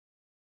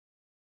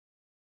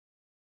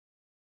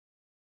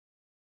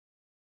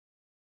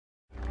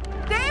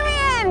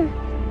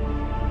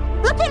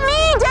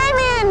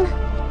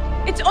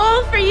It's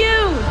all for you!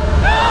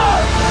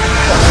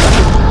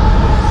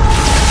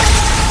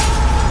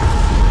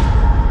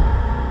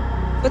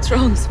 What's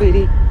wrong,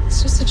 sweetie?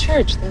 It's just a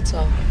church, that's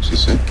all.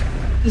 She's sick?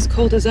 As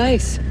cold as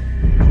ice.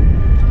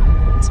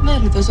 What's the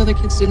matter? Those other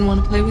kids didn't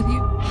want to play with you?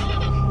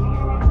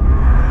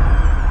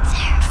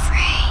 They're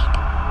afraid.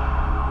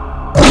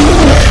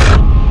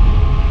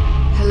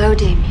 Hello,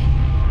 Damien.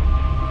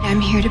 I'm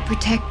here to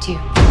protect you.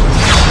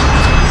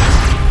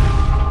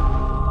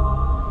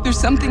 There's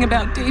something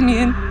about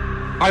Damien.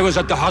 I was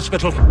at the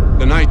hospital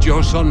the night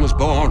your son was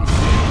born.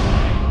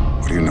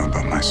 What do you know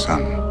about my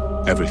son?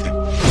 Everything.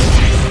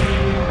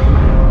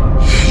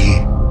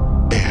 He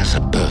bears a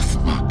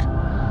birthmark,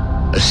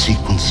 a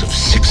sequence of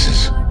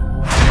sixes.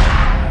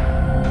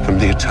 From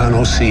the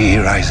eternal sea he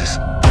rises,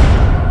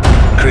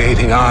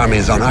 creating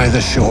armies on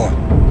either shore,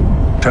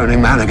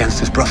 turning man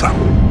against his brother,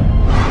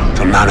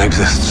 till man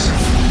exists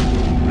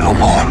no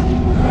more.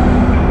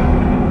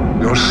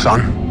 Your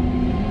son,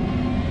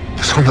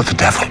 the son of the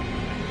devil.